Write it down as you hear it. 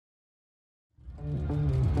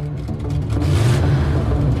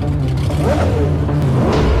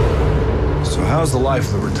How's the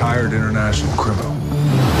life of a retired international criminal?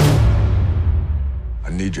 I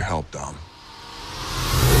need your help, Dom.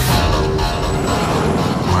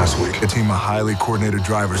 Last week, a team of highly coordinated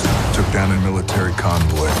drivers took down a military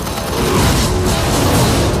convoy.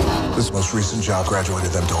 This most recent job graduated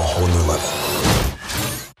them to a whole new level.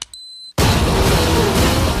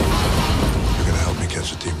 You're gonna help me catch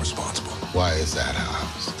the team responsible. Why is that,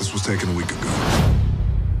 Hobbs? This was taken a week ago.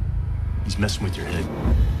 He's messing with your head.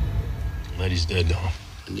 Letty's dead, Dom.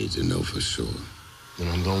 I need to know for sure. Then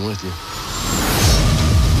I'm going with you.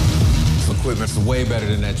 This equipment's way better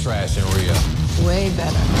than that trash in Rio. Way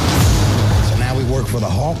better. So now we work for the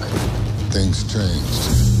Hawk? Things changed.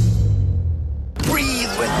 Breathe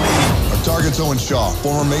with me. Our target's Owen Shaw,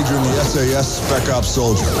 former major in the SAS, Spec Ops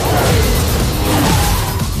soldier.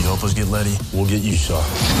 You help us get Letty, we'll get you shot.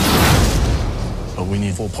 But we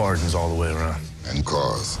need full pardons all the way around. And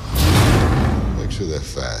cars. Make sure they're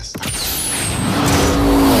fast.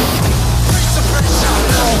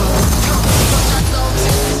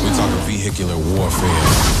 We're talking vehicular warfare.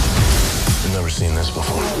 We've never seen this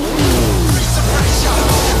before.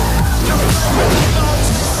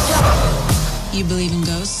 You believe in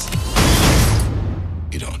ghosts?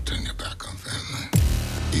 You don't turn your back on family,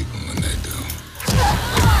 even when they do.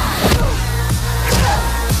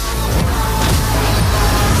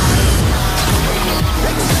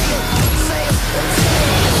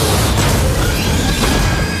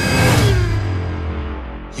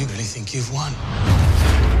 You really think you've won?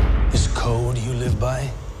 This code you live by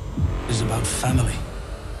is about family.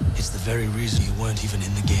 It's the very reason you weren't even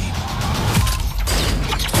in the game.